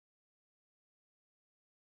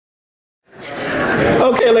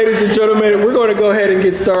Okay, ladies and gentlemen, we're going to go ahead and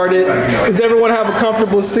get started. Does everyone have a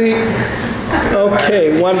comfortable seat?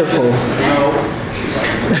 Okay, wonderful.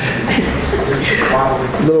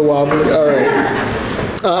 A little wobbly, all right.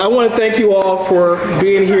 I want to thank you all for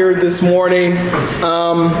being here this morning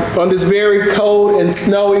on this very cold and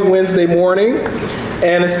snowy Wednesday morning.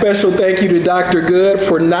 And a special thank you to Dr. Good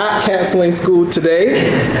for not canceling school today.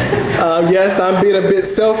 Yes, I'm being a bit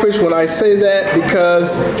selfish when I say that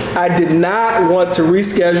because I did not want to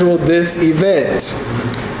reschedule this event.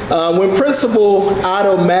 When Principal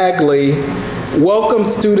Otto Magley welcomed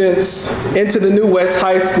students into the new West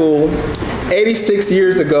High School 86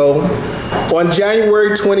 years ago on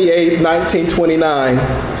January 28, 1929,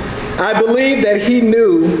 I believe that he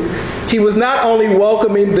knew he was not only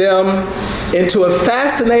welcoming them into a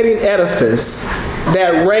fascinating edifice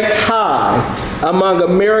that ranked high among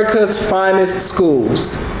America's finest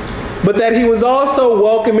schools, but that he was also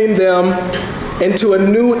welcoming them into a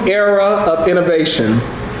new era of innovation.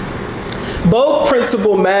 Both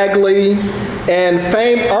Principal Magley and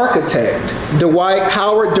famed architect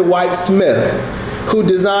Howard Dwight Smith, who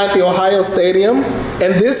designed the Ohio Stadium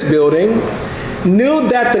and this building, knew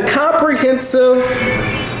that the comprehensive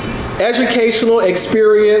educational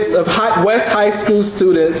experience of West High School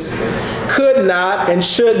students could not and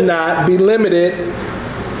should not be limited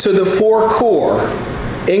to the four core: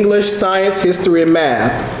 English, science, history, and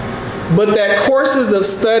math, but that courses of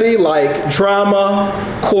study like drama,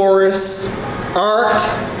 chorus, art,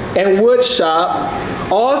 and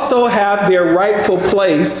woodshop also have their rightful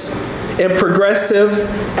place in progressive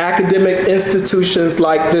academic institutions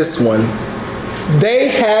like this one. They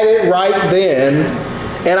had it right then,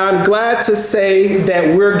 and I'm glad to say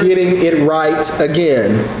that we're getting it right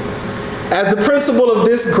again. As the principal of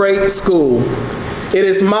this great school, it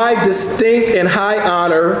is my distinct and high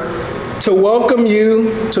honor to welcome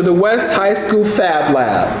you to the West High School Fab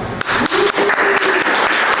Lab.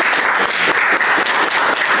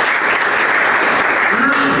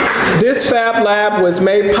 This Fab Lab was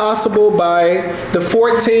made possible by the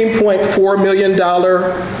 $14.4 million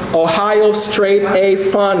Ohio Straight A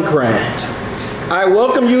Fund Grant. I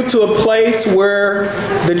welcome you to a place where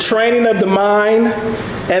the training of the mind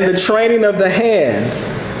and the training of the hand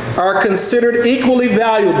are considered equally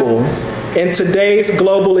valuable in today's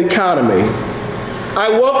global economy. I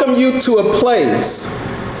welcome you to a place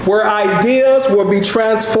where ideas will be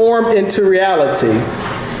transformed into reality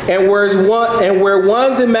and where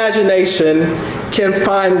one's imagination can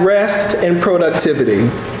find rest and productivity.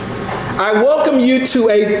 I welcome you to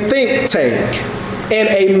a think tank and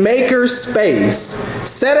a maker space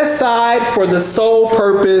set aside for the sole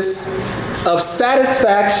purpose of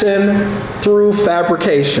satisfaction through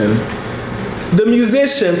fabrication. The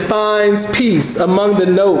musician finds peace among the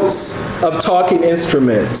notes of talking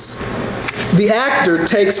instruments. The actor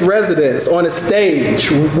takes residence on a stage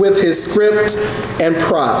with his script and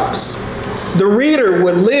props. The reader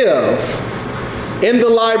would live in the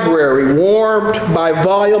library, warmed by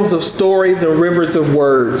volumes of stories and rivers of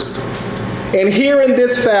words. And here in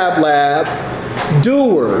this Fab Lab,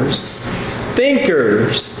 doers,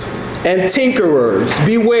 thinkers, and tinkerers,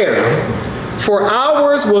 beware, for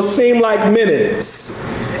hours will seem like minutes,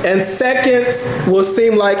 and seconds will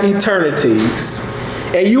seem like eternities.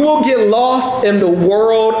 And you will get lost in the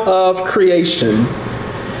world of creation.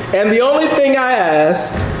 And the only thing I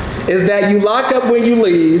ask is that you lock up when you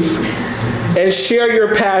leave and share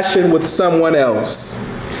your passion with someone else.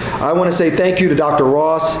 I want to say thank you to Dr.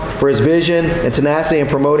 Ross for his vision and tenacity in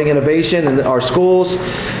promoting innovation in our schools.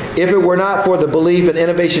 If it were not for the belief in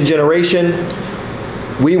innovation generation,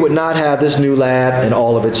 we would not have this new lab and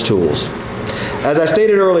all of its tools. As I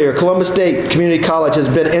stated earlier, Columbus State Community College has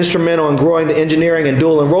been instrumental in growing the engineering and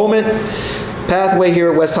dual enrollment pathway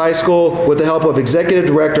here at West High School with the help of Executive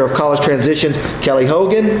Director of College Transitions, Kelly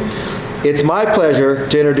Hogan. It's my pleasure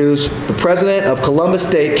to introduce the President of Columbus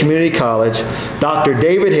State Community College, Dr.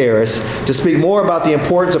 David Harris, to speak more about the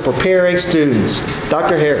importance of preparing students.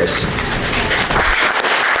 Dr. Harris.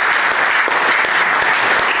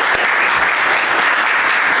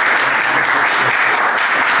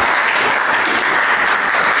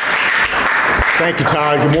 Thank you,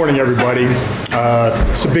 Todd. Good morning, everybody.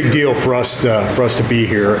 It's a big deal for us to be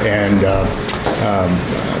here and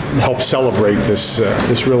help celebrate this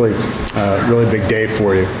really big day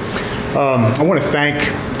for you. I want to thank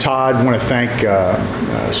Todd. I want to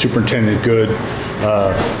thank Superintendent Good,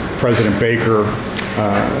 President Baker,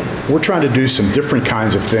 we're trying to do some different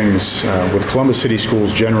kinds of things with Columbus City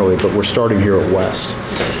Schools generally, but we're starting here at West.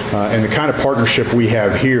 And the kind of partnership we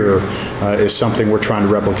have here is something we're trying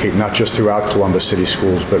to replicate not just throughout Columbus City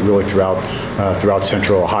Schools, but really throughout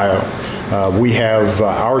Central Ohio. We have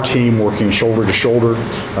our team working shoulder to shoulder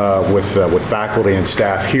with faculty and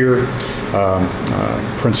staff here.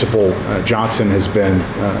 Principal Johnson has been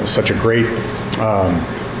such a great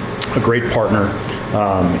partner,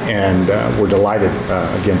 and we're delighted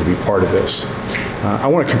again to be part of this. I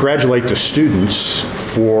want to congratulate the students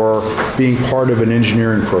for being part of an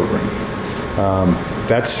engineering program.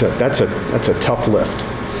 That's a tough lift.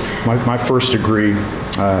 My first degree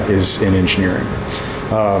is in engineering.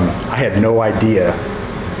 I had no idea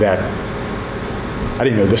that I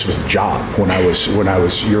didn't know this was a job when I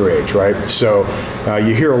was your age, right? So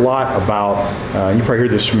you hear a lot about, you probably hear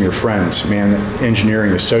this from your friends, man,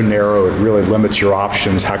 engineering is so narrow, it really limits your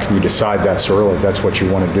options. How can you decide that so early? That's what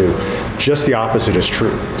you want to do. Just the opposite is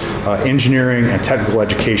true. Engineering and technical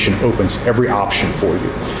education opens every option for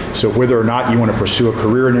you. So whether or not you want to pursue a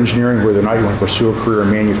career in engineering, whether or not you want to pursue a career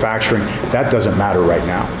in manufacturing, that doesn't matter right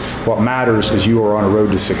now. What matters is you are on a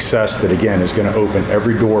road to success that, again, is going to open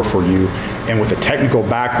every door for you. And with a technical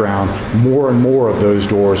background, more and more of those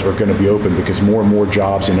doors are going to be open because more and more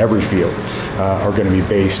jobs in every field are going to be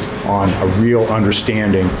based on a real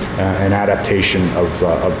understanding and adaptation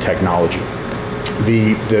of technology.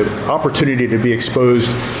 The opportunity to be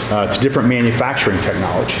exposed to different manufacturing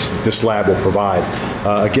technologies that this lab will provide,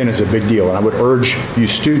 again, is a big deal. And I would urge you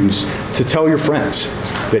students to tell your friends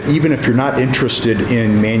that even if you're not interested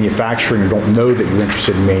in manufacturing or don't know that you're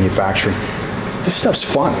interested in manufacturing, this stuff's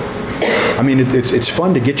fun. I mean, it's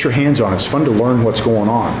fun to get your hands on it. It's fun to learn what's going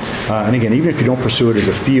on. And again, even if you don't pursue it as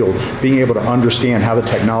a field, being able to understand how the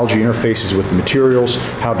technology interfaces with the materials,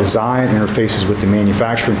 how design interfaces with the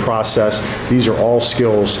manufacturing process, these are all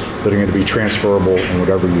skills that are going to be transferable in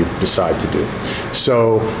whatever you decide to do.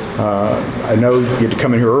 So I know you had to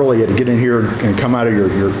come in here early, you had to get in here and come out of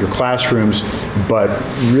your classrooms, but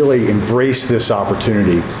really embrace this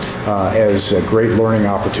opportunity as a great learning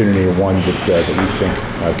opportunity and one that we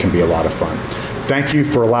think can be a lot of fun. Thank you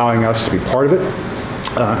for allowing us to be part of it,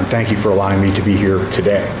 and thank you for allowing me to be here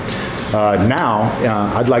today. Now,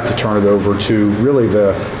 I'd like to turn it over to really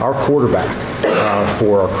our quarterback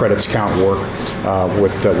for our credits count work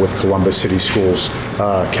with Columbus City Schools,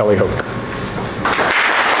 Kelly Hogan.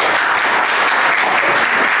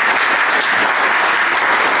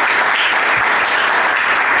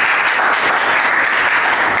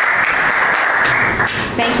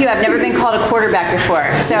 Thank you. I've never been called a quarterback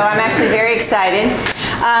before, so I'm actually very excited.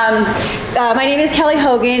 My name is Kelly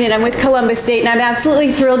Hogan, and I'm with Columbus State, and I'm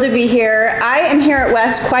absolutely thrilled to be here. I am here at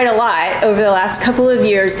West quite a lot over the last couple of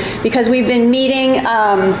years because we've been meeting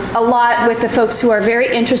a lot with the folks who are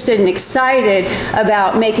very interested and excited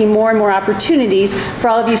about making more and more opportunities for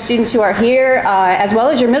all of you students who are here, as well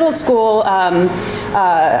as your middle school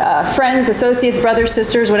friends, associates, brothers,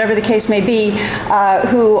 sisters, whatever the case may be,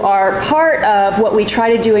 who are part of what we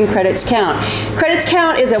try to do in Credits Count. Credits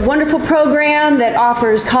Count is a wonderful program that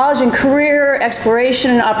offers college and career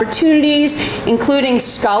exploration and opportunities, including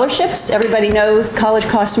scholarships. Everybody knows college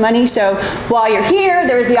costs money, so while you're here,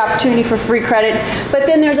 there is the opportunity for free credit, but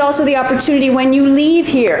then there's also the opportunity when you leave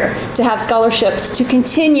here to have scholarships to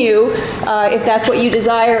continue, if that's what you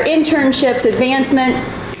desire, internships, advancement,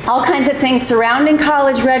 all kinds of things surrounding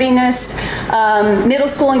college readiness, middle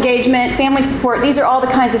school engagement, family support. These are all the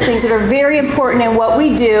kinds of things that are very important in what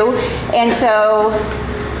we do. And so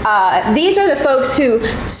these are the folks who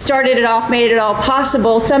started it off, made it all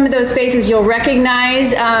possible. Some of those faces you'll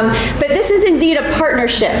recognize, but this is indeed a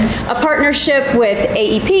partnership with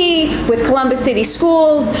AEP, with Columbus City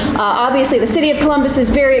Schools. Obviously, the City of Columbus is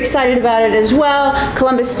very excited about it as well.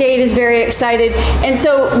 Columbus State is very excited. And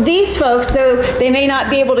so these folks, though they may not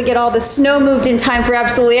be able to get all the snow moved in time for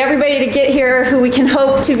absolutely everybody to get here who we can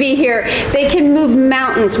hope to be here, they can move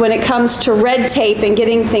mountains when it comes to red tape and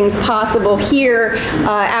getting things possible here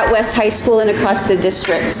at West High School and across the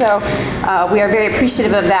district. So we are very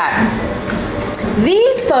appreciative of that.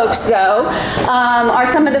 These folks, though, are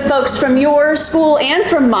some of the folks from your school and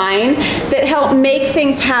from mine that help make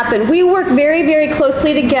things happen. We work very, very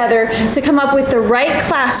closely together to come up with the right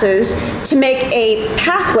classes to make a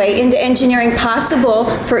pathway into engineering possible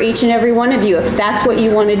for each and every one of you, if that's what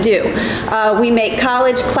you want to do. We make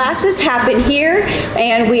college classes happen here,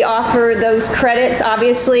 and we offer those credits,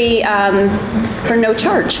 obviously, for no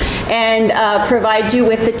charge, and provide you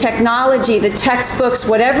with the technology, the textbooks,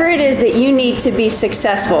 whatever it is that you need to be be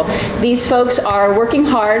successful. These folks are working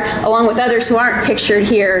hard, along with others who aren't pictured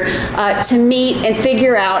here, to meet and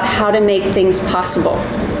figure out how to make things possible.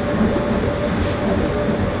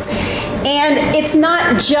 And it's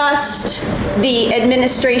not just the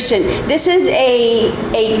administration. This is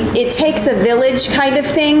it takes a village kind of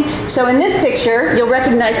thing. So in this picture, you'll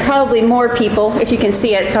recognize probably more people, if you can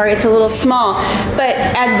see it. Sorry, it's a little small. But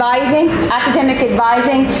advising, academic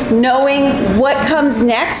advising, knowing what comes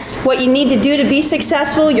next, what you need to do to be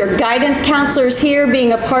successful, your guidance counselors here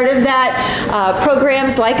being a part of that,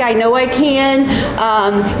 programs like I Know I Can,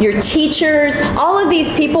 your teachers, all of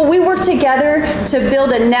these people, we work together to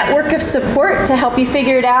build a network of support to help you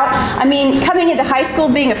figure it out. I mean, coming into high school,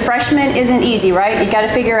 being a freshman isn't easy, right? You got to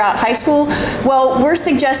figure out high school. Well, we're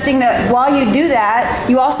suggesting that while you do that,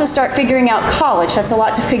 you also start figuring out college. That's a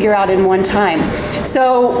lot to figure out in one time.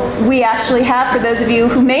 So we actually have, for those of you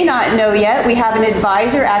who may not know yet, we have an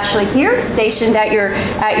advisor actually here stationed at your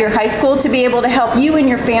high school to be able to help you and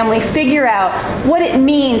your family figure out what it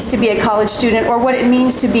means to be a college student or what it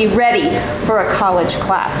means to be ready for a college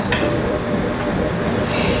class.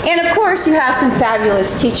 And of course, you have some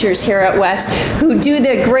fabulous teachers here at West who do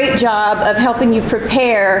the great job of helping you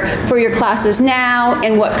prepare for your classes now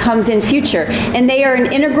and what comes in future. And they are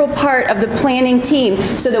an integral part of the planning team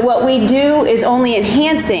so that what we do is only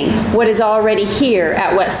enhancing what is already here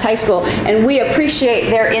at West High School. And we appreciate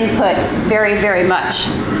their input very, very much.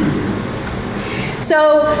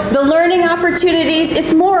 So the learning opportunities,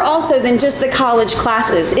 it's more also than just the college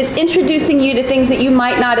classes. It's introducing you to things that you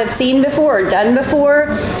might not have seen before or done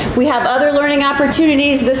before. We have other learning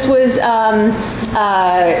opportunities. This was,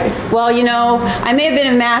 well, you know, I may have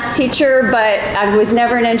been a math teacher, but I was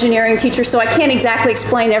never an engineering teacher, so I can't exactly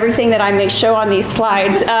explain everything that I may show on these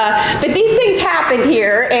slides. But these things happened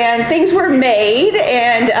here, and things were made,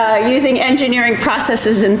 and using engineering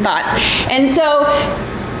processes and thoughts. And so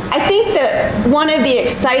I think that one of the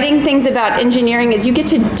exciting things about engineering is you get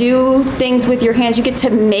to do things with your hands. You get to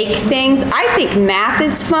make things. I think math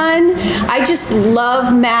is fun. I just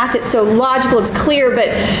love math. It's so logical, it's clear, but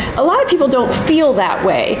a lot of people don't feel that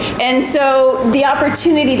way. And so the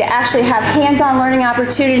opportunity to actually have hands-on learning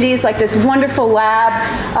opportunities like this wonderful lab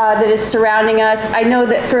that is surrounding us, I know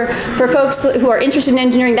that for folks who are interested in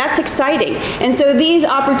engineering, that's exciting. And so these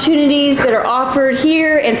opportunities that are offered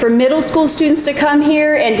here and for middle school students to come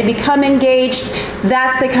here and to become engaged,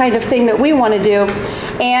 that's the kind of thing that we want to do.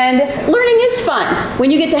 And learning is fun. When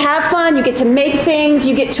you get to have fun, you get to make things,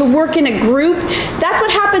 you get to work in a group. That's what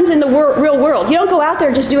happens in the real world. You don't go out there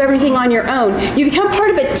and just do everything on your own. You become part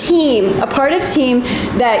of a team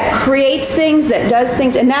that creates things, that does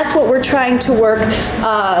things, and that's what we're trying to work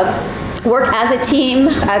as a team,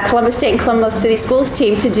 Columbus State and Columbus City Schools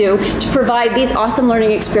team to do, to provide these awesome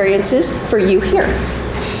learning experiences for you here.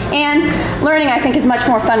 And learning, I think, is much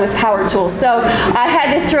more fun with power tools. So I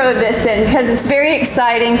had to throw this in because it's very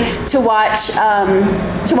exciting to watch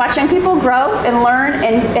young people grow and learn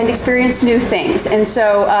and experience new things. And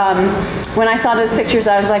so when I saw those pictures,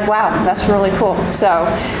 I was like, wow, that's really cool. So,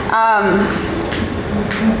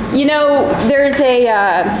 you know, there's a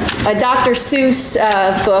Dr. Seuss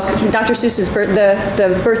book. Dr. Seuss's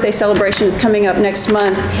the birthday celebration is coming up next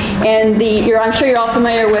month, and I'm sure you're all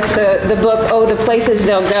familiar with the book, Oh, the Places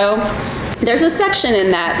They'll Go. There's a section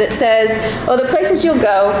in that says, oh, the places you'll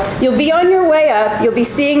go, you'll be on your way up, you'll be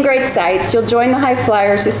seeing great sights, you'll join the high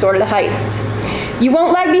flyers who soar to the heights. You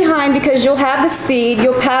won't lag behind because you'll have the speed,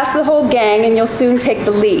 you'll pass the whole gang, and you'll soon take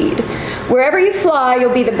the lead. Wherever you fly,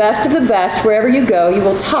 you'll be the best of the best. Wherever you go, you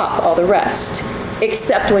will top all the rest.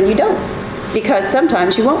 Except when you don't, because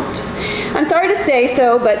sometimes you won't. I'm sorry to say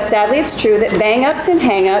so, but sadly it's true that bang-ups and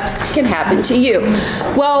hang-ups can happen to you.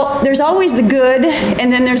 Well, there's always the good,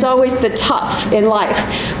 and then there's always the tough in life.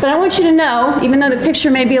 But I want you to know, even though the picture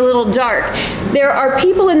may be a little dark, there are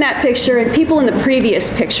people in that picture and people in the previous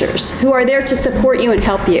pictures who are there to support you and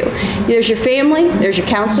help you. There's your family, there's your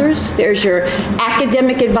counselors, there's your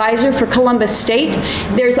academic advisor for Columbus State.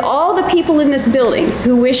 There's all the people in this building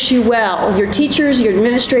who wish you well, your teachers, your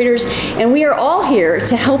administrators, and we are all here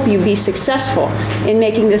to help you be successful in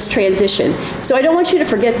making this transition. So I don't want you to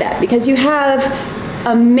forget that, because you have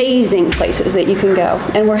amazing places that you can go,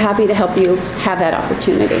 and we're happy to help you have that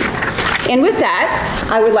opportunity. And with that,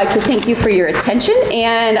 I would like to thank you for your attention,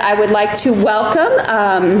 and I would like to welcome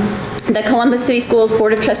the Columbus City Schools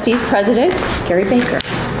Board of Trustees President, Gary Baker.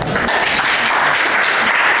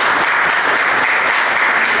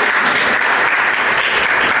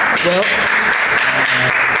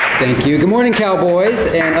 Thank you. Good morning, Cowboys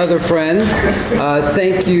and other friends.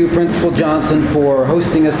 Thank you, Principal Johnson, for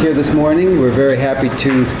hosting us here this morning. We're very happy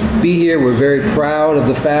to be here. We're very proud of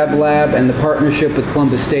the Fab Lab and the partnership with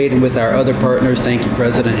Columbus State and with our other partners. Thank you,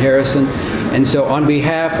 President Harrison. And so on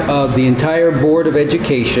behalf of the entire Board of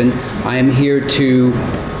Education, I am here to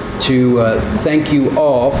thank you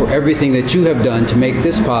all for everything that you have done to make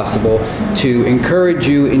this possible, to encourage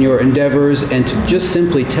you in your endeavors, and to just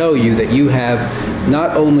simply tell you that you have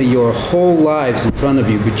not only your whole lives in front of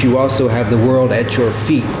you, but you also have the world at your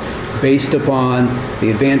feet, based upon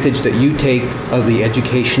the advantage that you take of the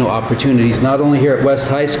educational opportunities, not only here at West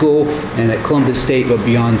High School and at Columbus State, but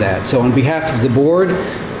beyond that. So on behalf of the board,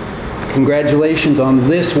 congratulations on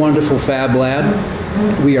this wonderful Fab Lab.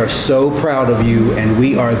 We are so proud of you, and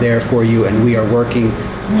we are there for you, and we are working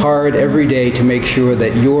hard every day to make sure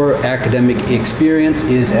that your academic experience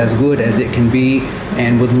is as good as it can be,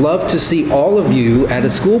 and would love to see all of you at a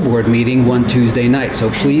school board meeting one Tuesday night. So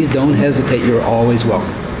please don't hesitate. You're always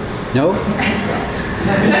welcome. No?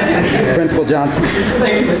 Principal Johnson.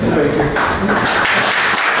 Thank you, Mr. Baker.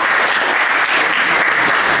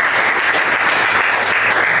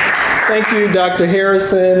 Thank you, Dr.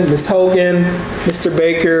 Harrison, Ms. Hogan, Mr.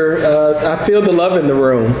 Baker. I feel the love in the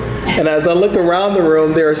room. And as I look around the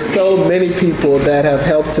room, there are so many people that have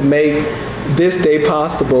helped to make this day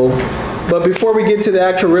possible. But before we get to the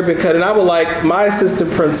actual ribbon cutting, I would like my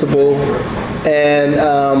assistant principal and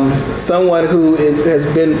someone who has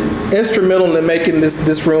been instrumental in making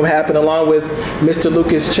this room happen, along with Mr.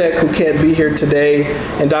 Lucas Check, who can't be here today,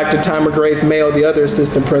 and Dr. Timer Grace Mayo, the other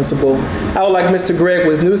assistant principal. I would like Mr. Greg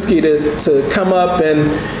Wisniewski to come up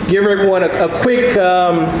and give everyone a quick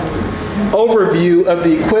overview of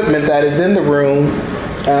the equipment that is in the room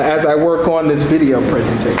as I work on this video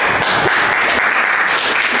presentation.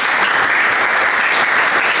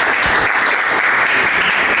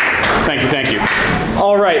 Thank you.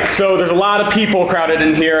 All right, so there's a lot of people crowded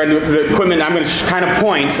in here, and the equipment, I'm going to kind of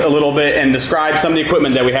point a little bit and describe some of the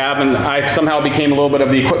equipment that we have, and I somehow became a little bit of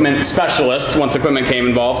the equipment specialist once equipment came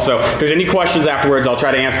involved, so if there's any questions afterwards, I'll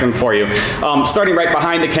try to answer them for you. Starting right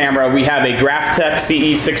behind the camera, we have a Graphtec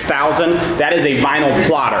CE6000. That is a vinyl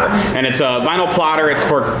plotter, and it's a vinyl plotter. It's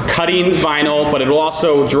for cutting vinyl, but it will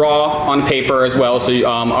also draw on paper as well, so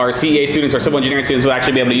our CEA students, our civil engineering students, will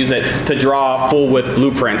actually be able to use it to draw full-width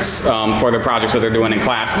blueprints for their projects that they're doing in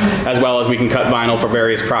class, as well as we can cut vinyl for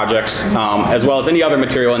various projects, as well as any other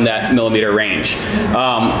material in that millimeter range.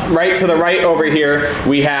 Right to the right over here,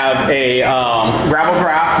 we have a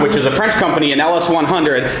Gravelgraph, which is a French company, an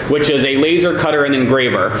LS100, which is a laser cutter and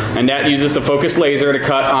engraver, and that uses a focused laser to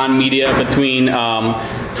cut on media between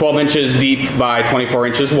 12 inches deep by 24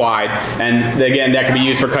 inches wide, and again, that can be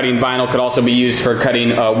used for cutting vinyl, could also be used for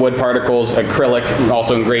cutting wood particles, acrylic, and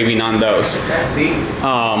also engraving on those.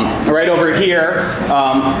 Right over here,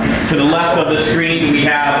 to the left of the screen, we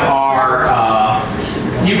have our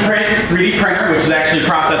Uprint 3D printer, which is actually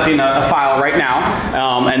processing a file right now,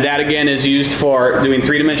 and that again is used for doing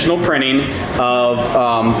three-dimensional printing of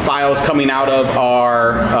files coming out of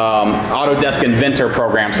our Autodesk Inventor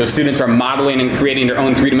program. So students are modeling and creating their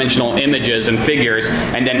own three-dimensional images and figures,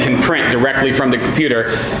 and then can print directly from the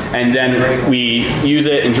computer, and then we use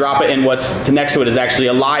it and drop it in. What's next to it is actually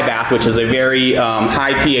a lye bath, which is a very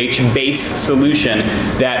high pH base solution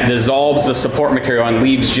that dissolves the support material and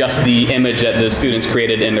leaves just the image that the students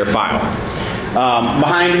created in their file.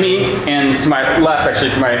 Behind me and to my left,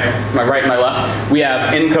 actually to my right and my left, we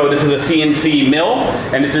have IMCO. This is a CNC mill,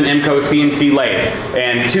 and this is an IMCO CNC lathe.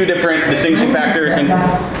 And two different distinction factors in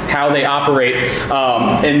how they operate.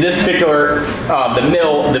 In this particular, the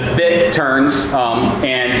mill, the bit turns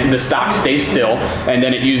and the stock stays still, and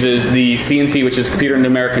then it uses the CNC, which is computer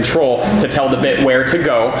numeric control, to tell the bit where to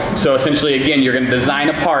go. So essentially, again, you're going to design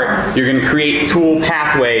a part, you're going to create tool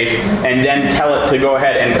pathways, and then tell it to go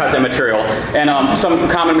ahead and cut the material. And some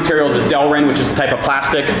common materials is Delrin, which is a type of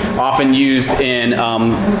plastic often used in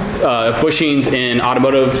bushings in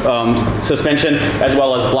automotive suspension, as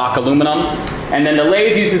well as block aluminum. And then the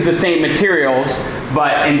lathe uses the same materials,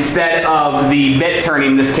 but instead of the bit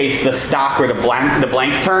turning, in this case the stock or the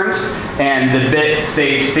blank turns, and the bit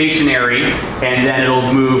stays stationary, and then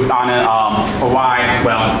it'll move on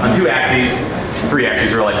on two axes, three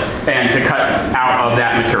axes really, and to cut out of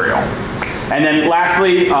that material. And then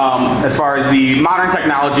lastly, as far as the modern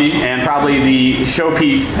technology and probably the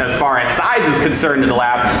showpiece as far as size is concerned in the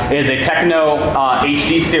lab is a Techno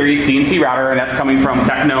HD series CNC router, and that's coming from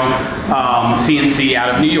Techno CNC out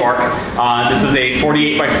of New York. This is a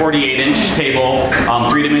 48 by 48 inch table,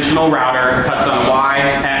 3-dimensional router, cuts on a Y,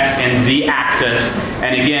 X, and Z axis.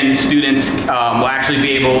 And again, students will actually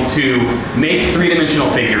be able to make 3-dimensional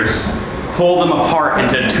figures, pull them apart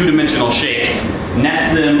into 2-dimensional shapes,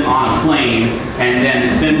 nest them on a plane, and then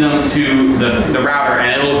send them to the router,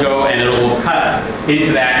 and it'll go and it'll cut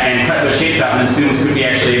into that and cut those shapes out, and then students would be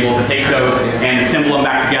actually able to take those and assemble them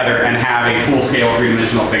back together and have a full-scale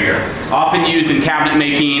 3-dimensional figure. Often used in cabinet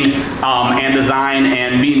making and design,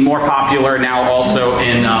 and being more popular now also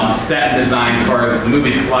in set design as far as the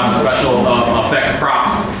movies. A lot of special effects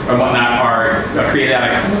props or whatnot are created out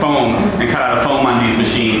of foam and cut out of foam on these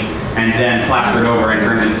machines, and then plastered over and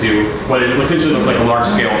turned into what it essentially looks like a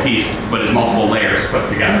large-scale piece, but is multiple layers put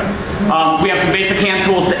together. We have some basic hand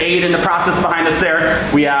tools to aid in the process behind us there.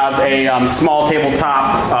 We have a small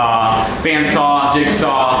tabletop bandsaw,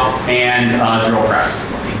 jigsaw, and drill press.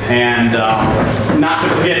 And not to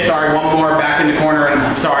forget, sorry, one more back in the corner, and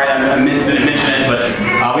I'm sorry I didn't mention it, but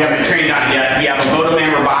we haven't trained on it yet. We have a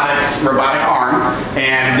Motoman robotic arm,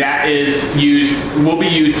 and that is will be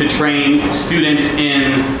used to train students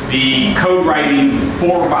in the code writing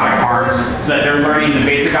for robotic arms, so that they're learning the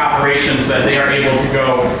basic operations, so that they are able to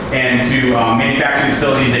go into manufacturing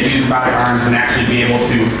facilities that use robotic arms and actually be able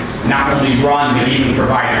to not only run, but even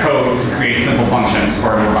provide code to create simple functions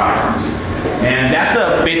for the robotic arms. And that's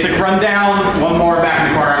a basic rundown. One more back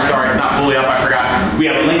in the corner, I'm sorry, it's not fully up, I forgot. We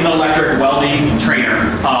have a Lincoln Electric welding trainer,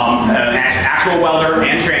 an actual welder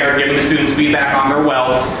and trainer giving the students feedback on their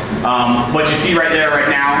welds. What you see right there right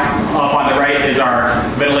now, up on the right, is our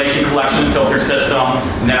ventilation collection filter system,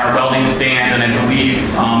 and then our welding stand, and I believe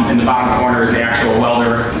in the bottom corner is the actual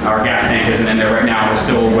welder. Our gas tank isn't in there right now. We're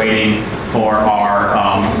still waiting for our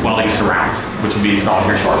welding surround, which will be installed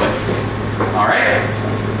here shortly. All right.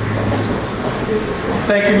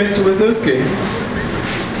 Thank you, Mr. Wisniewski.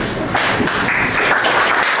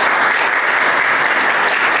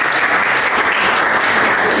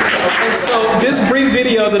 So this brief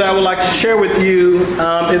video that I would like to share with you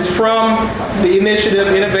is from the initiative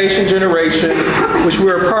Innovation Generation, which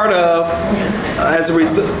we're a part of,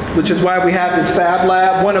 which is why we have this Fab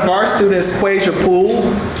Lab. One of our students, Quasia Poole,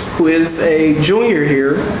 who is a junior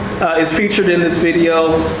here, is featured in this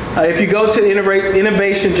video. If you go to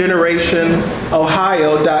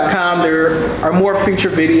innovationgenerationohio.com, there are more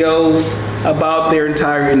featured videos about their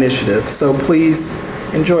entire initiative. So please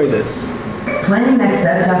enjoy this. Planning next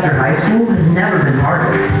steps after high school has never been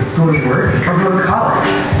harder. Go to work or go to college.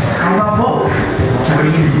 How about both? What do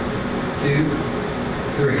you do?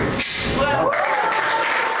 2, 3.